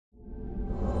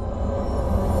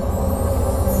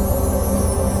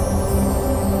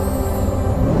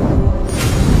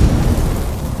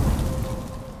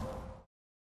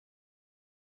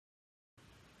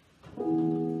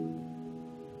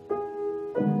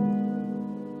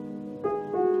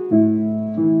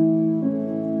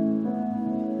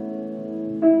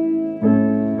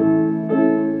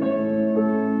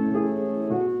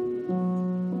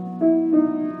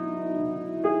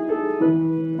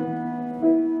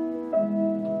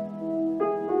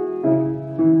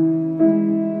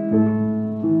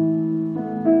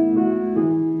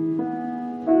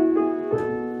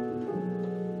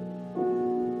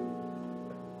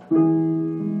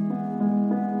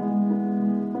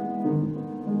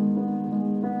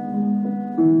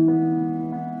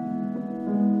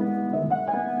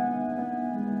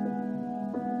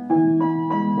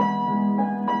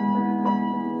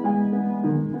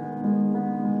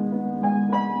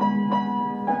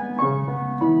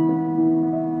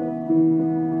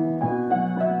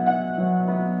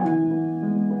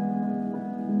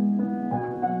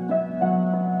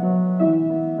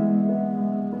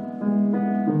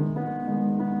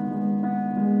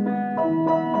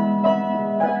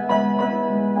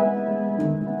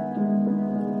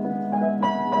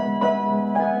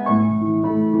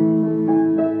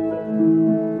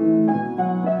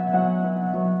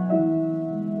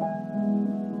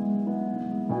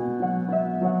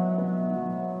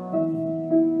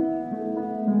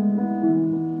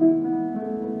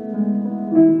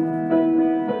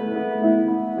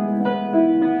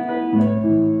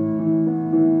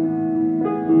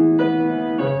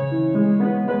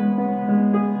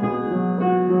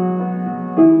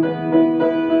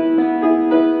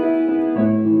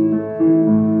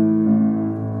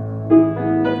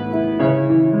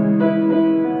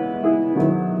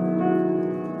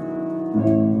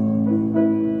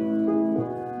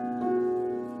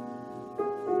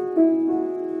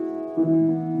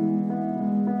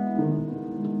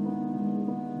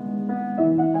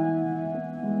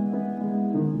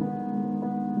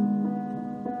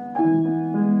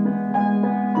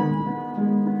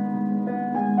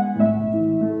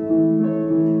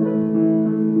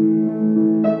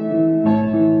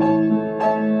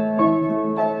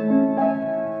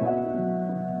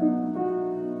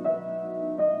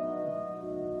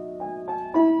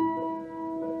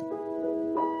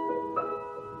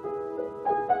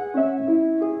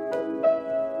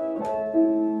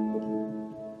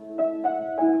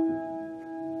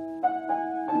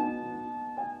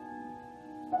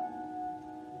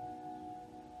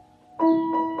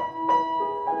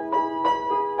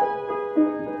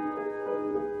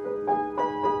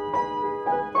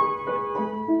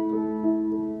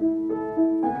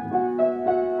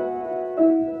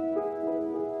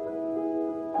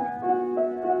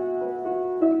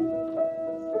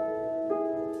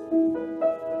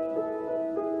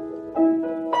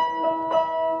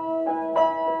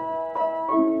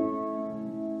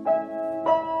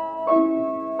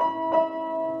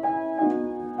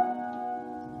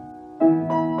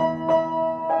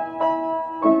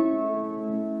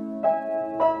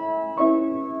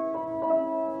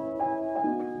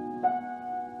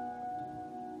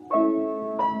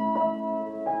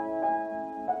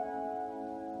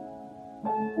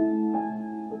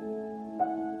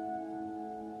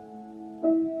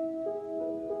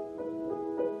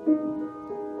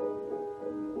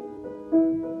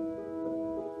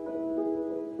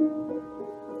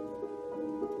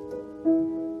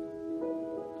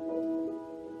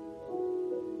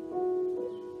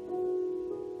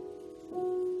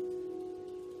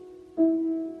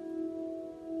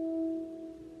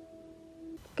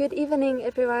Good evening,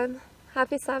 everyone.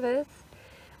 Happy Sabbath.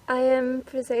 I am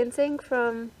presenting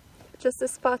from just a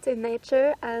spot in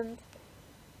nature, and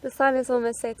the sun is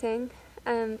almost setting,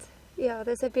 and yeah,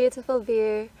 there's a beautiful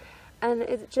view, and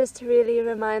it just really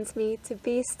reminds me to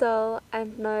be still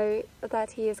and know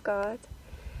that He is God.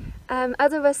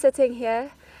 As I was sitting here,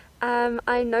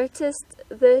 I noticed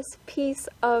this piece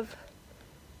of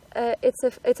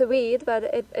it's a weed, but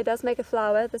it does make a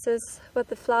flower. This is what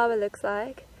the flower looks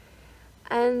like.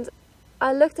 And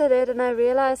I looked at it and I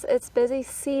realized it's busy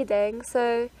seeding.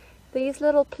 So these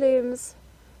little plumes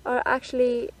are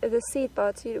actually the seed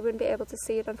pods. You wouldn't be able to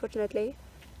see it, unfortunately.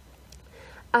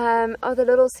 Are the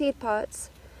little seed pods.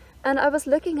 And I was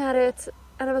looking at it,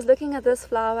 and I was looking at this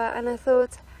flower, and I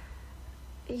thought,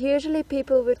 usually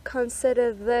people would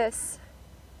consider this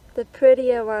the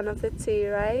prettier one of the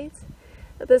two, right?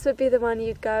 This would be the one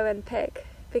you'd go and pick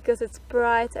because it's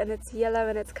bright and it's yellow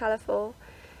and it's colorful.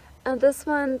 And this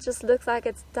one just looks like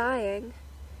it's dying.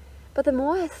 But the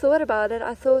more I thought about it,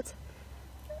 I thought,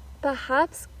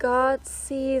 perhaps God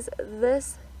sees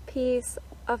this piece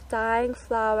of dying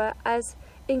flower as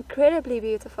incredibly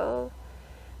beautiful.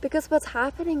 Because what's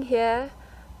happening here,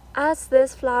 as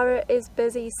this flower is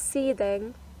busy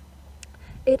seeding,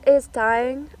 it is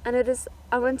dying, and it is,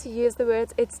 I want to use the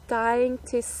words, it's dying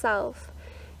to self,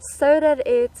 so that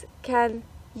it can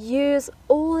use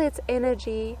all its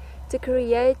energy to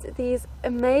create these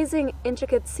amazing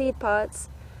intricate seed pods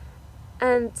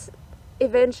and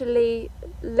eventually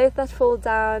let that fall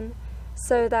down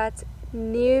so that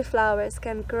new flowers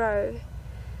can grow.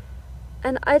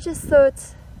 And I just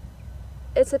thought,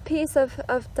 it's a piece of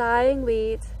dying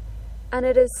weed, and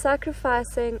it is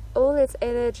sacrificing all its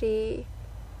energy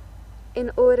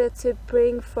in order to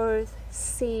bring forth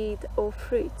seed or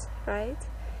fruit, right?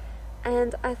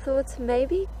 And I thought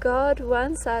maybe God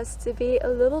wants us to be a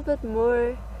little bit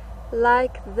more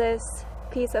like this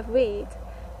piece of weed,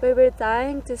 where we're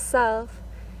dying to self,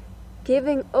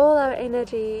 giving all our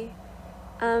energy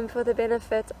for the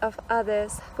benefit of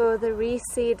others, for the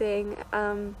reseeding,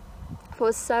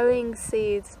 for sowing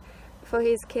seeds for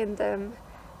His kingdom,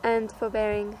 and for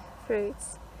bearing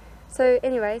fruits. So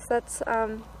anyways, that's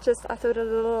just, I thought, a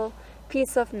little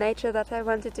piece of nature that I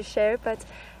wanted to share, but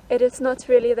it is not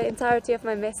really the entirety of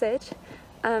my message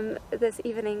this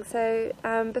evening. So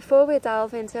before we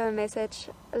delve into our message,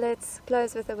 let's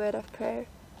close with a word of prayer.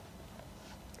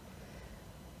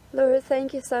 Lord,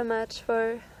 thank you so much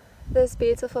for this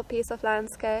beautiful piece of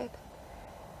landscape,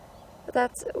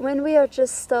 that when we are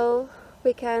just still,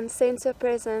 we can sense your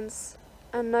presence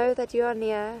and know that you are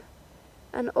near.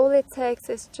 And all it takes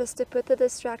is just to put the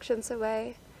distractions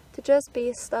away, to just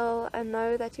be still and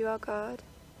know that you are God.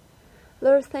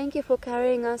 Lord, thank you for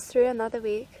carrying us through another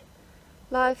week.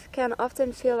 Life can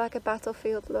often feel like a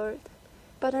battlefield, Lord,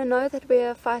 but I know that we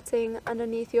are fighting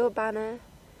underneath your banner,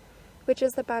 which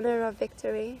is the banner of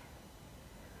victory.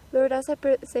 Lord, as I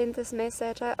present this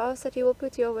message, I ask that you will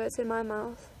put your words in my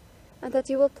mouth, and that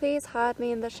you will please hide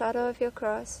me in the shadow of your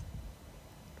cross,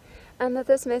 and that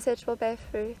this message will bear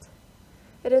fruit.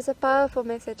 It is a powerful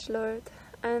message, Lord,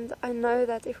 and I know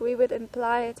that if we would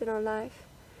apply it in our life,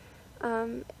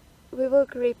 we will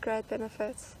reap great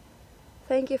benefits.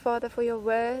 Thank you, Father, for your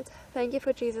word. Thank you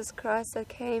for Jesus Christ that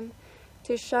came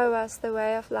to show us the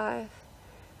way of life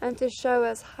and to show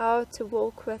us how to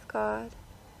walk with God.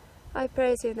 I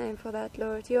praise your name for that,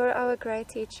 Lord. You are our great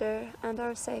teacher and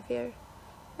our Savior.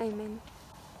 Amen.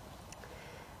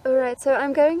 Alright, so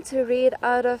I'm going to read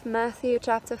out of Matthew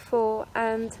chapter 4,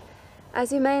 and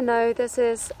as you may know, this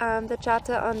is the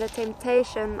chapter on the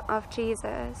temptation of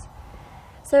Jesus.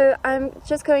 So I'm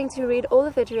just going to read all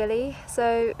of it really,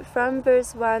 so from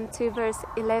verse 1 to verse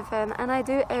 11, and I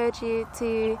do urge you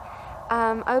to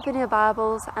open your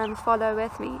Bibles and follow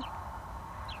with me.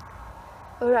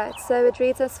 Alright, so it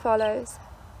reads as follows.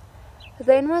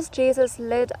 Then was Jesus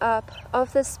led up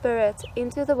of the Spirit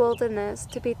into the wilderness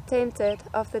to be tempted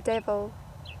of the devil.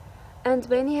 And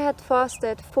when he had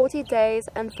fasted 40 days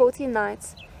and 40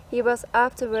 nights, he was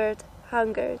afterward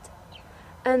hungered.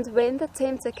 And when the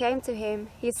tempter came to him,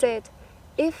 he said,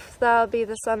 If thou be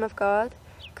the Son of God,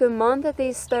 command that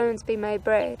these stones be made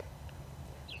bread.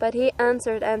 But he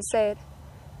answered and said,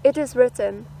 It is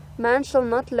written, Man shall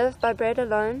not live by bread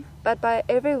alone, but by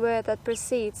every word that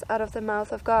proceeds out of the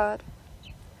mouth of God.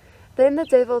 Then the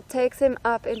devil takes him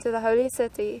up into the holy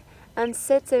city, and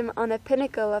sets him on a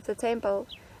pinnacle of the temple,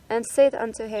 and said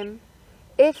unto him,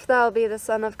 If thou be the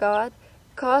Son of God,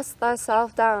 cast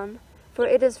thyself down, for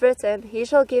it is written, He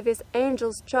shall give his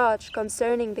angels charge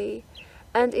concerning thee,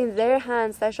 and in their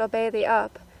hands they shall bear thee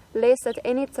up, lest at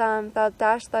any time thou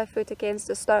dash thy foot against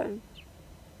a stone.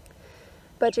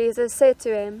 But Jesus said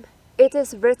to him, It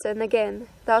is written again,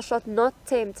 Thou shalt not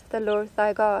tempt the Lord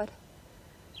thy God.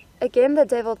 Again the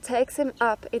devil takes him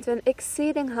up into an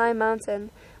exceeding high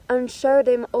mountain, and showed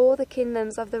him all the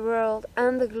kingdoms of the world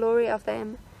and the glory of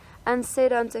them, and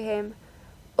said unto him,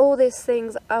 All these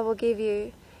things I will give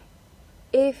you,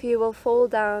 if you will fall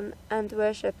down and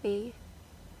worship me.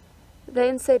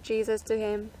 Then said Jesus to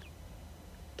him,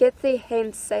 Get thee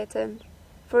hence, Satan,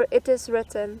 for it is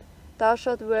written, Thou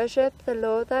shalt worship the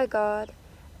Lord thy God,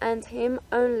 and him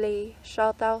only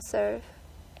shalt thou serve.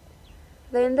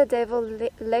 Then the devil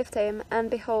left him,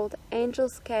 and behold,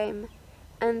 angels came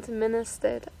and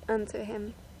ministered unto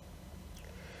him.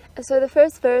 And so the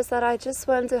first verse that I just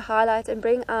want to highlight and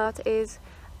bring out is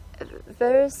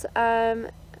verse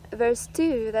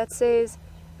 2, that says,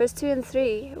 verse 2 and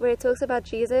 3, where it talks about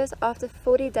Jesus after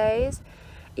 40 days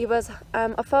he was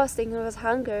of fasting, he was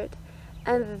hungered,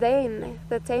 and then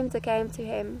the tempter came to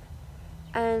him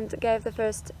and gave the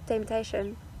first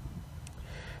temptation.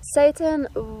 Satan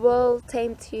will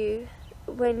tempt you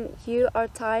when you are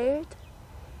tired,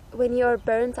 when you are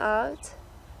burnt out,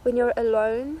 when you're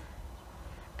alone,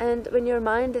 and when your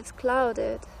mind is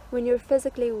clouded, when you're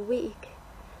physically weak.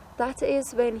 That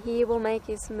is when he will make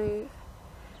his move.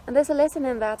 And there's a lesson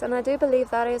in that, and I do believe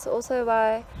that is also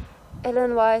why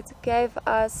Ellen White gave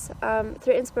us,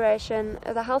 through inspiration,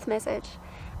 the health message,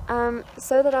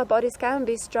 so that our bodies can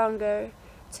be stronger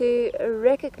to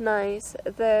recognize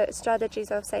the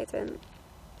strategies of Satan.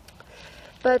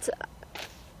 But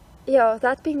yeah,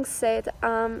 that being said,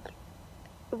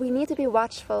 we need to be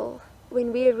watchful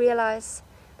when we realize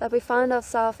that we find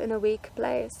ourselves in a weak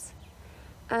place,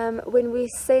 when we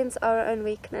sense our own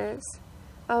weakness,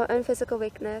 our own physical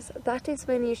weakness. That is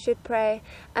when you should pray.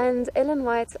 And Ellen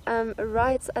White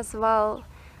writes as well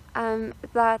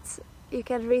that you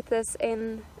can read this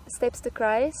in Steps to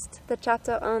Christ, the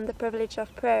chapter on the privilege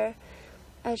of prayer.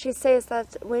 She says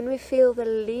that when we feel the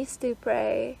least to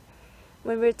pray,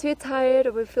 when we're too tired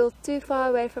or we feel too far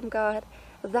away from God,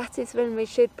 that is when we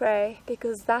should pray,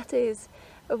 because that is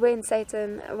when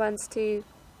Satan wants to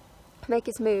make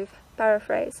his move.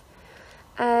 Paraphrase.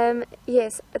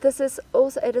 Yes, it is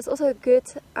also a good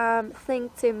thing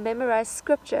to memorize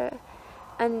scripture,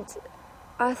 and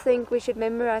I think we should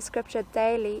memorize scripture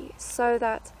daily, so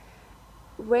that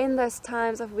when those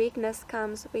times of weakness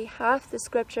comes, we have the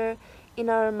scripture in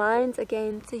our minds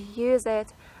again to use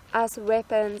it as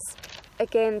weapons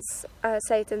against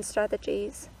Satan's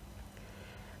strategies.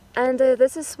 And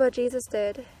this is what Jesus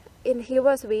did. He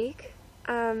was weak.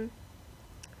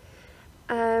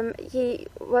 He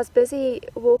was busy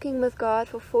walking with God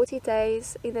for 40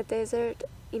 days in the desert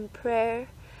in prayer.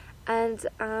 And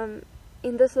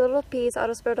in this little piece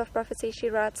out of Spirit of Prophecy, she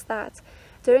writes that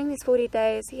during these 40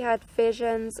 days he had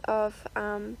visions of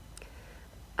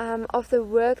the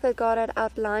work that God had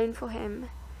outlined for him,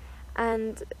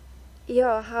 and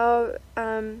yeah, how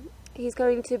he's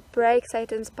going to break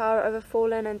Satan's power over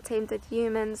fallen and tempted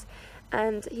humans.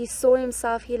 And he saw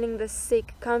himself healing the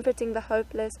sick, comforting the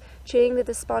hopeless, cheering the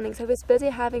desponding. So he was busy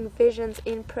having visions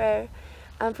in prayer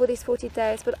for these 40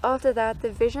 days. But after that,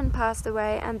 the vision passed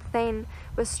away, and then,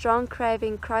 with strong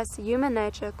craving, Christ's human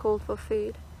nature called for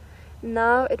food.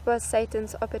 Now it was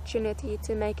Satan's opportunity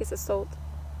to make his assault.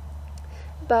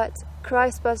 But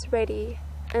Christ was ready,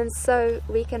 and so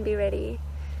we can be ready.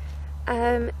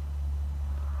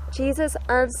 Jesus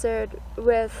answered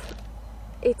with,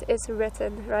 "It is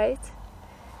written," right?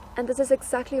 And this is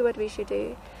exactly what we should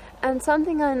do. And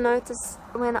something I noticed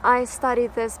when I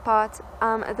studied this part,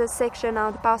 this section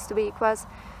the past week, was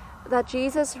that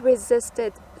Jesus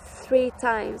resisted 3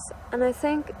 times. And I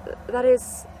think that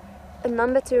is a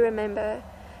number to remember,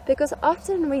 because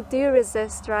often we do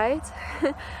resist, right?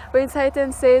 When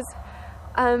Satan says,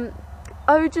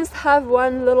 oh, just have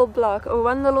one little block or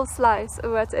one little slice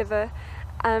or whatever.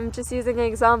 Just using an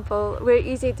example, we're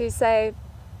easy to say,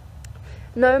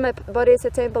 no, my body is a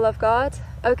temple of God.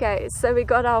 Okay, so we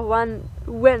got our one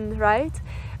win, right?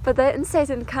 But then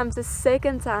Satan comes a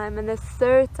second time and a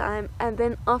third time, and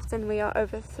then often we are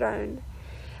overthrown.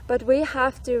 But we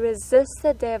have to resist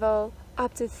the devil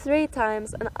up to 3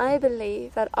 times, and I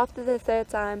believe that after the 3rd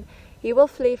time he will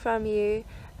flee from you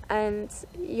and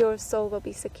your soul will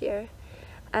be secure.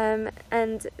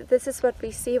 And this is what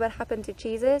we see what happened to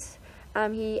Jesus.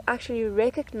 He actually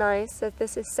recognized that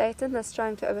this is Satan that's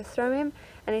trying to overthrow him,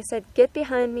 and he said, "Get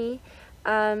behind me,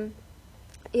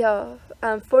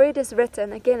 for it is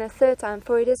written," again a 3rd time,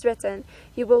 "for it is written,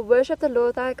 you will worship the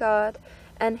Lord thy God,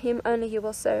 and him only you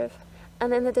will serve."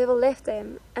 And then the devil left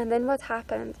him, and then what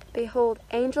happened? Behold,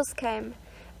 angels came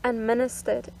and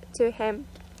ministered to him.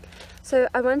 So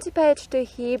I want to page to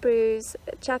Hebrews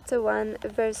chapter 1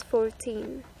 verse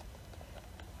 14.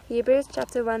 Hebrews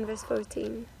chapter 1 verse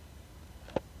 14.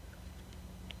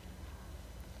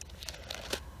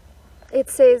 It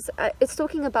says, it's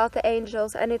talking about the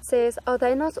angels, and it says, "Are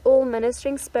they not all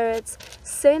ministering spirits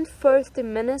sent forth to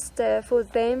minister for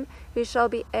them who shall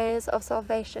be heirs of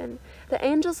salvation?" The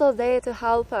angels are there to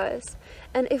help us.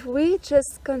 And if we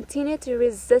just continue to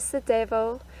resist the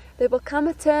devil, there will come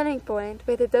a turning point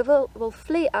where the devil will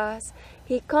flee us.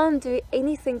 He can't do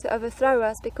anything to overthrow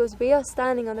us because we are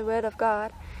standing on the word of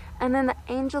God. And then the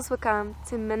angels will come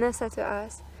to minister to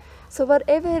us. So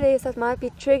whatever it is that might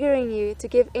be triggering you to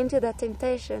give into that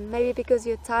temptation, maybe because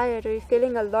you're tired or you're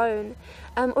feeling alone,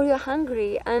 or you're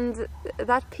hungry and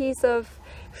that piece of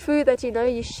food that you know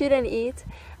you shouldn't eat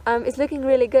is looking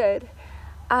really good,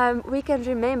 we can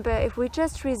remember, if we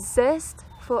just resist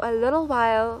for a little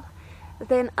while,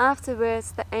 then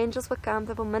afterwards the angels will come,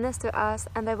 they will minister to us,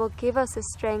 and they will give us the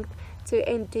strength to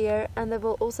endure, and they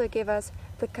will also give us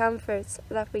the comforts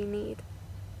that we need.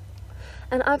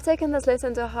 And I've taken this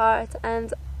lesson to heart,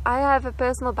 and I have a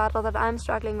personal battle that I'm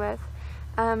struggling with,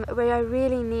 where I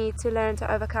really need to learn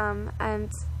to overcome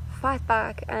and fight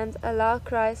back and allow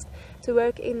Christ to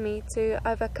work in me to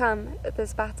overcome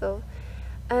this battle.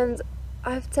 And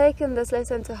I've taken this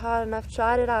lesson to heart and I've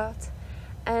tried it out.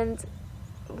 And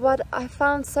what I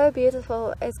found so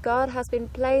beautiful is God has been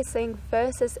placing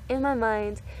verses in my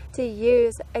mind to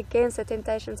use against the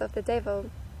temptations of the devil.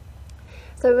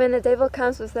 So when the devil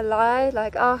comes with a lie,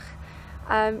 like, "Oh,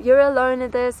 you're alone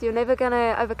in this, you're never going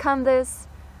to overcome this,"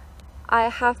 I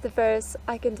have the verse,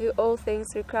 "I can do all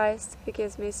things through Christ who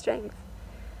gives me strength."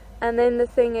 And then the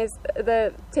thing is,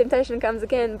 the temptation comes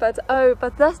again, but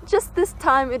that's just this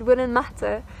time it wouldn't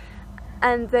matter.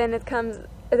 And then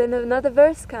then another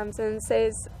verse comes and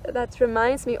says, that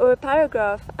reminds me, or a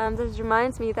paragraph that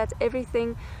reminds me that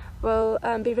everything will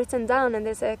be written down and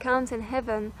there's an account in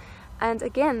heaven. And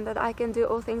again, that I can do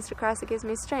all things through Christ who gives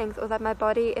me strength, or that my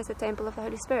body is a temple of the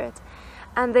Holy Spirit.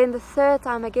 And then the third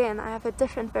time again, I have a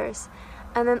different verse.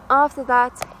 And then after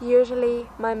that, usually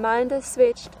my mind has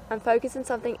switched, I'm focused on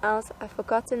something else, I've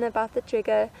forgotten about the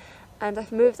trigger, and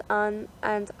I've moved on,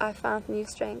 and I found new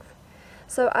strength.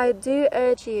 So I do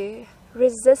urge you,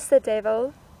 resist the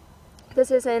devil.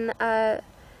 This is in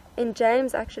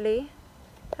James, actually.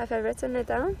 Have I written it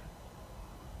down?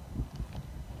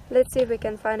 Let's see if we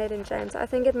can find it in James. I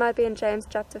think it might be in James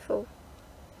chapter 4.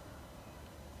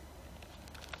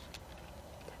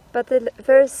 But the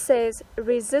verse says,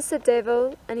 "Resist the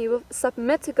devil and he will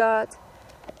submit to God."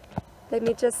 Let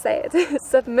me just say it.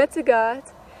 Submit to God.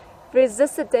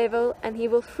 Resist the devil and he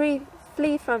will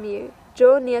flee from you.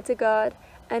 Draw near to God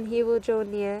and he will draw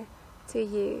near to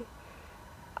you.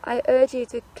 I urge you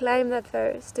to claim that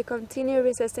verse, to continue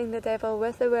resisting the devil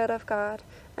with the word of God,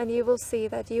 and you will see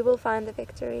that you will find the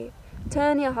victory.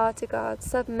 Turn your heart to God,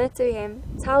 submit to him,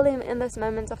 tell him in this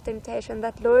moment of temptation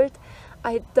that, "Lord,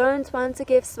 I don't want to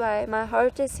give sway, my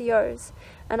heart is yours,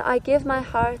 and I give my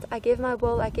heart, I give my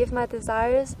will, I give my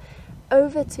desires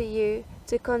over to you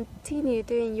to continue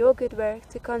doing your good work,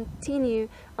 to continue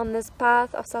on this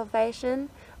path of salvation,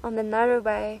 on the narrow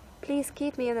way. Please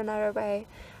keep me in the narrow way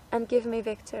and give me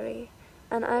victory."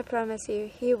 And I promise you,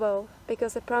 he will,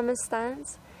 because the promise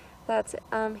stands that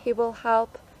he will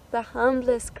help the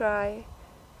humblest cry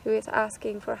who is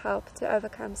asking for help to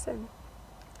overcome sin.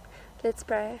 Let's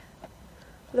pray.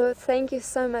 Lord, thank you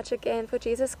so much again for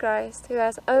Jesus Christ, who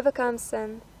has overcome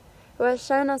sin, who has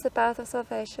shown us the path of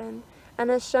salvation, and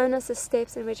has shown us the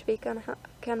steps in which we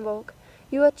can walk.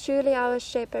 You are truly our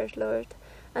shepherd, Lord,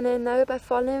 and I know by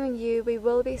following you we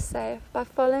will be safe. By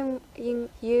following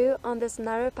you on this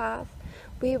narrow path,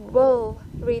 we will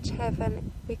reach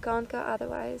heaven. We can't go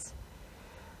otherwise.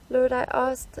 Lord, I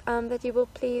ask that you will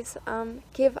please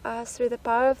give us, through the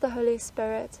power of the Holy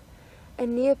Spirit, a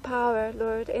new power,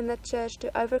 Lord, in the church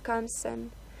to overcome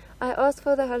sin. I ask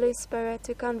for the Holy Spirit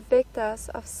to convict us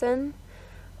of sin,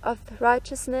 of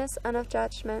righteousness, and of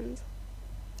judgment,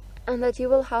 and that you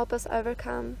will help us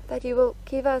overcome, that you will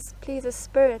give us, please, a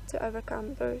spirit to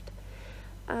overcome, Lord.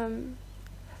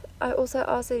 I also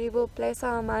ask that you will bless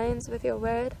our minds with your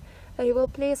word, that you will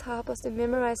please help us to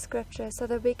memorize scripture so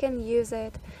that we can use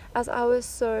it as our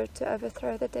sword to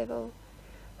overthrow the devil.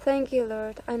 Thank you,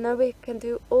 Lord. I know we can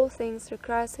do all things through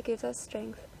Christ who gives us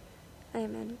strength.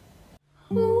 Amen.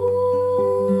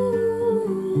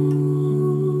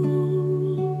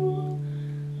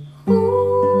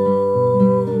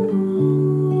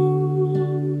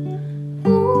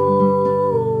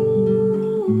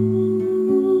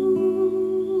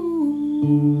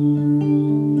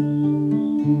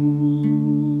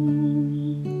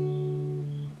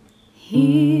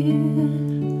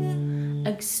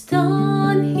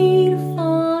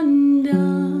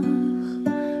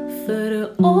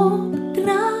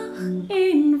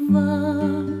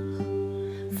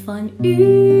 van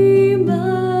U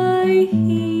my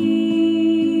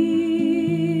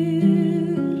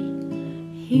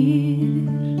hier,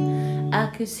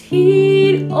 ek is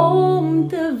hier om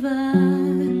te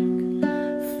werk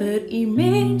vir U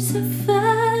mense,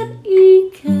 vir U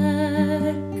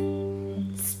kerk.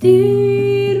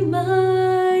 Stuur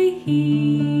my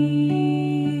hier.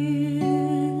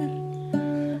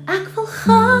 Ek wil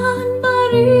gaan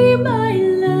waar U my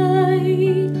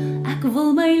lei, ek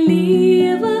wil my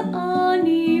lewe aan U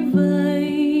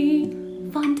wy,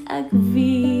 want ek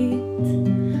weet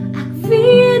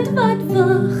wat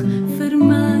wag vir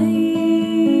my.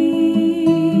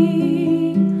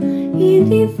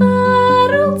 Hierdie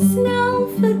wêreld snel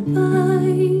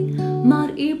verby, maar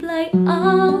U bly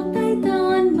altyd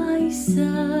aan my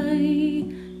sy.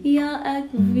 Ja, ek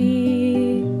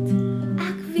weet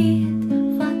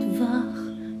wat wag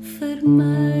vir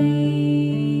my.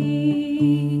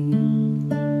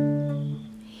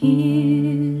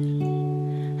 Hier,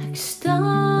 ek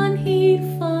staan hier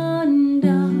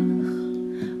vandag,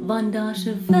 want daar's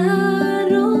 'n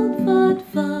wêreld wat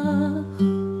wag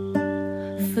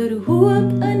vir hoop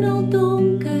in 'n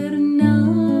donker nag.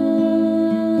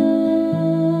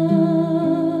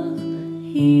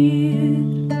 Hier,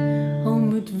 al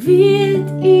moet weet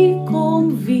U kom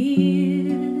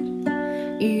weer,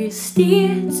 U is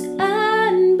steeds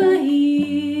in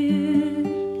beheer,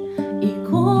 U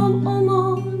kom om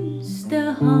ons te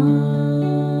hou.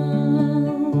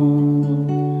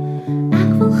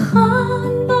 Ek wil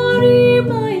gaan waar U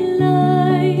my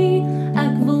lei,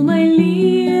 ek wil my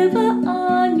lewe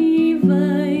aan U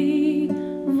wy,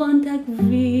 want ek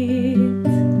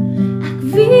weet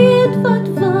wat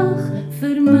wag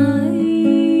vir my.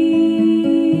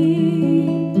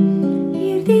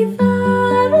 Hierdie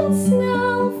wêreld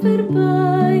snel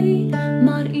verby,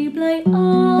 maar U bly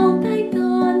altyd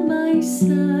aan my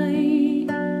sy.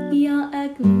 Ja,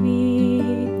 ek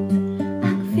weet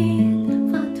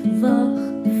wat wag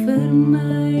vir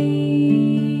my.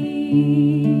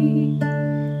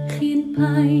 Geen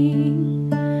pyn,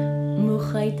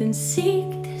 moegheid en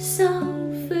siekte sal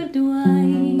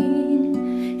verdwyn,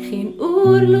 geen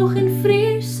oorlog en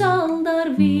vrees sal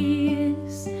daar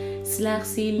wees,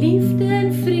 slegs U liefde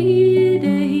en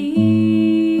vrede heers.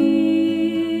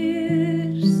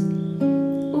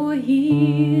 O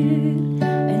hier,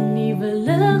 'n nuwe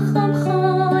liggaam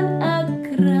gaan ek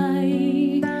kry,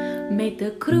 met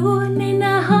 'n kroon en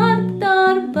 'n harp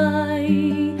daarby,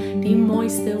 die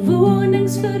mooiste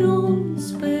wonings vir ons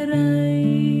berei.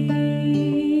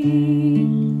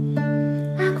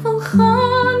 Ek wil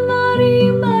gaan waar U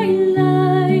my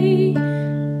lei,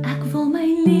 ek wil my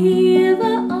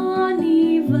lewe aan U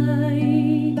wy,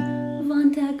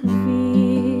 want ek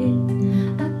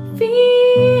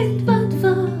weet wat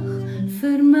wag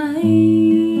vir my.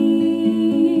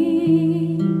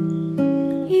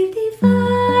 Hierdie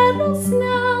wêreld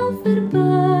snel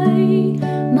verby,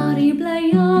 maar U bly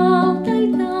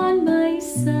altyd aan my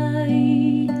sy.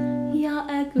 Ja,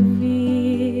 ek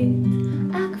weet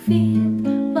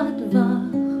wat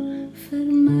wag vir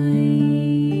my.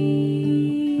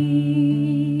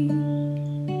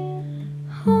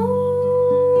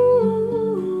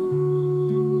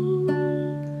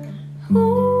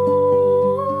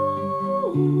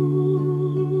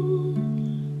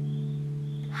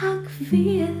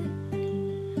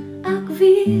 Ek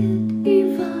weet